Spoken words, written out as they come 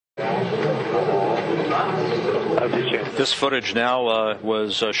This footage now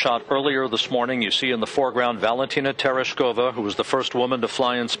was shot earlier this morning. You see in the foreground Valentina Tereshkova, who was the first woman to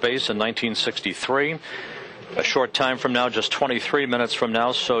fly in space in 1963. A short time from now, just 23 minutes from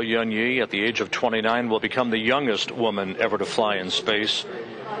now, So-yeon Yi, at the age of 29, will become the youngest woman ever to fly in space.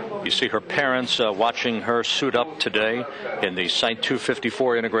 You see her parents watching her suit up today in the Site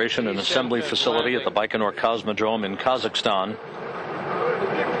 254 Integration and Assembly Facility at the Baikonur Cosmodrome in Kazakhstan.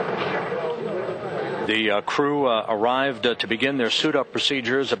 The crew arrived to begin their suit-up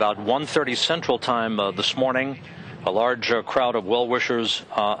procedures about 1:30 Central Time this morning. A large crowd of well-wishers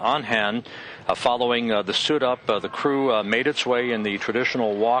on hand. Following the suit-up, the crew made its way in the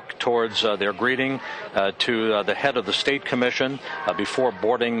traditional walk towards their greeting to the head of the State Commission before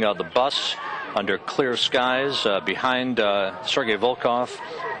boarding the bus under clear skies behind Sergei Volkov,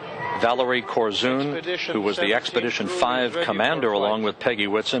 Valery Korzun, who was the Expedition 5 commander along with Peggy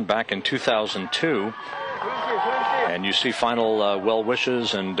Whitson back in 2002. And you see final well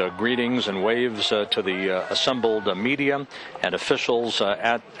wishes and greetings and waves to the assembled media and officials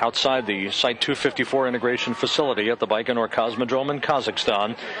outside the Site 254 integration facility at the Baikonur Cosmodrome in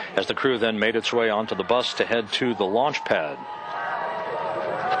Kazakhstan, as the crew then made its way onto the bus to head to the launch pad.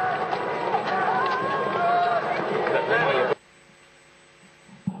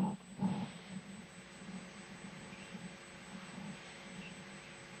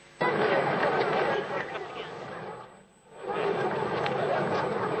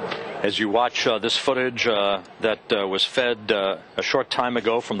 As you watch this footage that was fed a short time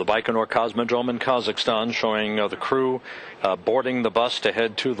ago from the Baikonur Cosmodrome in Kazakhstan, showing the crew boarding the bus to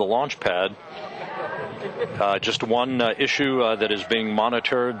head to the launch pad. Just one issue that is being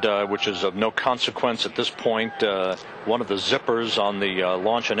monitored, which is of no consequence at this point. One of the zippers on the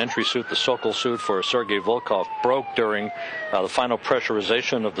launch and entry suit, the Sokol suit for Sergei Volkov, broke during the final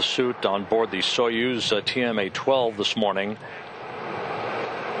pressurization of the suit on board the Soyuz TMA-12 this morning.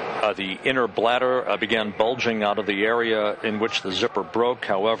 The inner bladder began bulging out of the area in which the zipper broke.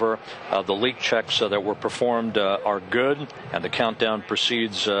 However, the leak checks that were performed are good, and the countdown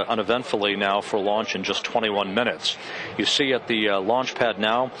proceeds uneventfully now for launch in just 21 minutes. You see at the launch pad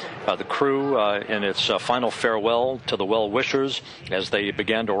now the crew in its final farewell to the well-wishers as they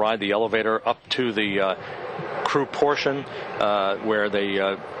began to ride the elevator up to the crew portion where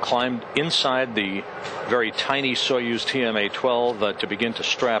they climbed inside the very tiny Soyuz TMA-12 to begin to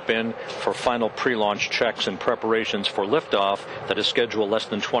strap in for final pre-launch checks and preparations for liftoff that is scheduled less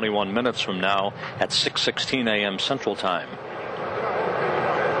than 21 minutes from now at 6:16 a.m. Central Time.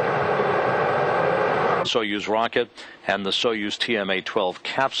 Soyuz rocket and the Soyuz TMA-12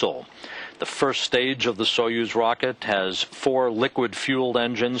 capsule. The first stage of the Soyuz rocket has 4 liquid-fueled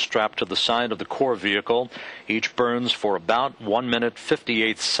engines strapped to the side of the core vehicle. Each burns for about 1 minute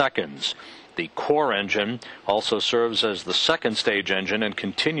 58 seconds. The core engine also serves as the second stage engine and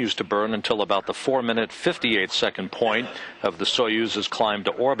continues to burn until about the 4 minute 58 second point of the Soyuz's climb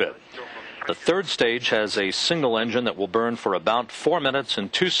to orbit. The third stage has a single engine that will burn for about 4 minutes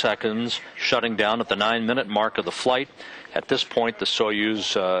and 2 seconds, shutting down at the 9-minute mark of the flight. At this point, the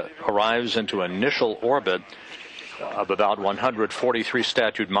Soyuz arrives into initial orbit of about 143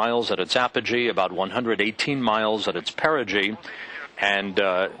 statute miles at its apogee, about 118 miles at its perigee, and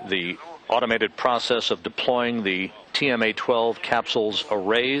the automated process of deploying the TMA-12 capsule's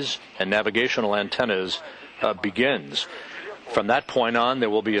arrays and navigational antennas begins. From that point on, there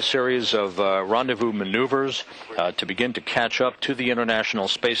will be a series of rendezvous maneuvers to begin to catch up to the International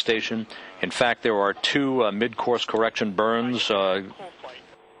Space Station. In fact, there are 2 mid-course correction burns that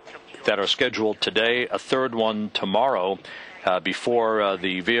are scheduled today, a third one tomorrow, before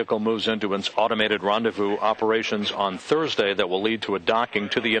the vehicle moves into its automated rendezvous operations on Thursday that will lead to a docking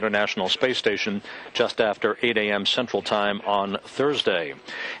to the International Space Station just after 8 a.m. Central Time on Thursday.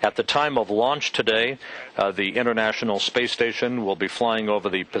 At the time of launch today, the International Space Station will be flying over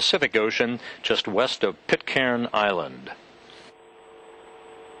the Pacific Ocean just west of Pitcairn Island.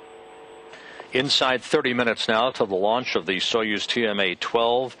 Inside 30 minutes now to the launch of the Soyuz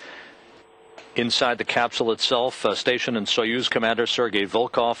TMA-12. Inside the capsule itself, station and Soyuz commander Sergei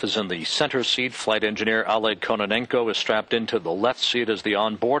Volkov is in the center seat. Flight engineer Oleg Kononenko is strapped into the left seat as the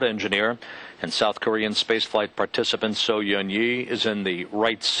onboard engineer, and South Korean spaceflight participant So-yeon Yi is in the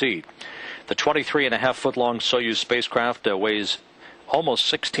right seat. The 23.5-foot-long Soyuz spacecraft weighs almost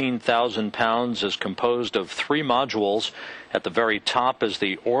 16,000 pounds, is composed of 3 modules. At the very top is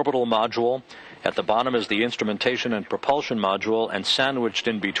the orbital module. At the bottom is the instrumentation and propulsion module, and sandwiched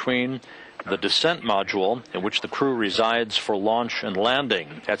in between the descent module, in which the crew resides for launch and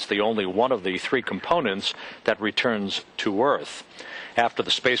landing. That's the only one of the three components that returns to Earth. After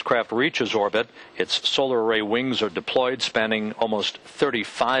the spacecraft reaches orbit, its solar array wings are deployed, spanning almost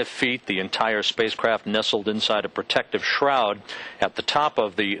 35 feet, the entire spacecraft nestled inside a protective shroud at the top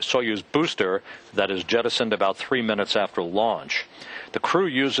of the Soyuz booster that is jettisoned about 3 minutes after launch. The crew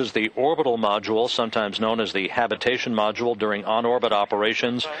uses the orbital module, sometimes known as the habitation module, during on-orbit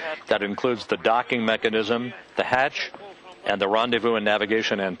operations. That includes the docking mechanism, the hatch, and the rendezvous and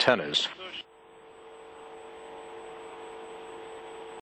navigation antennas.